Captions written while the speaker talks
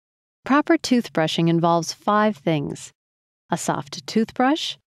Proper toothbrushing involves 5 things: a soft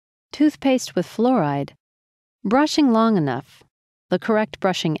toothbrush, toothpaste with fluoride, brushing long enough, the correct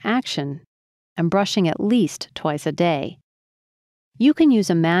brushing action, and brushing at least twice a day. You can use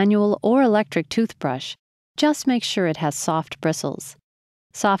a manual or electric toothbrush. Just make sure it has soft bristles.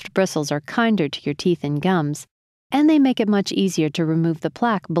 Soft bristles are kinder to your teeth and gums, and they make it much easier to remove the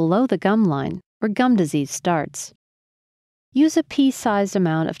plaque below the gum line, where gum disease starts. Use a pea-sized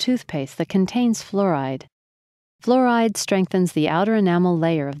amount of toothpaste that contains fluoride. Fluoride strengthens the outer enamel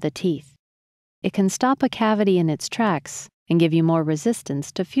layer of the teeth. It can stop a cavity in its tracks and give you more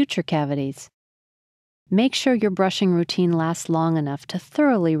resistance to future cavities. Make sure your brushing routine lasts long enough to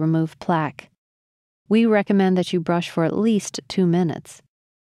thoroughly remove plaque. We recommend that you brush for at least 2 minutes.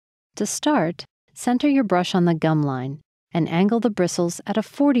 To start, center your brush on the gum line and angle the bristles at a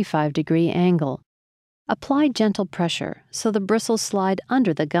 45-degree angle. Apply gentle pressure so the bristles slide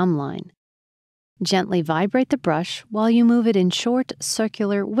under the gum line. Gently vibrate the brush while you move it in short,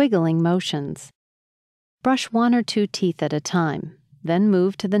 circular, wiggling motions. Brush 1 or 2 teeth at a time, then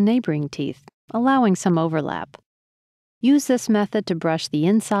move to the neighboring teeth, allowing some overlap. Use this method to brush the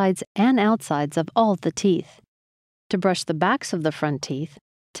insides and outsides of all the teeth. To brush the backs of the front teeth,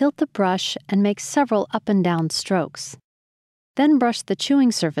 tilt the brush and make several up and down strokes. Then brush the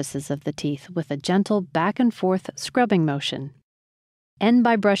chewing surfaces of the teeth with a gentle back and forth scrubbing motion. End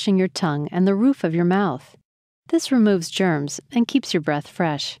by brushing your tongue and the roof of your mouth. This removes germs and keeps your breath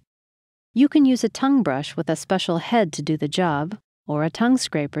fresh. You can use a tongue brush with a special head to do the job, or a tongue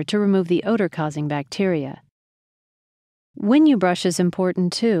scraper to remove the odor-causing bacteria. When you brush is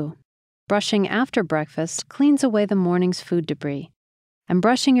important too. Brushing after breakfast cleans away the morning's food debris, and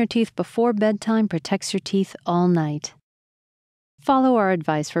brushing your teeth before bedtime protects your teeth all night. Follow our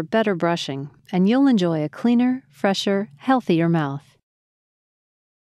advice for better brushing, and you'll enjoy a cleaner, fresher, healthier mouth.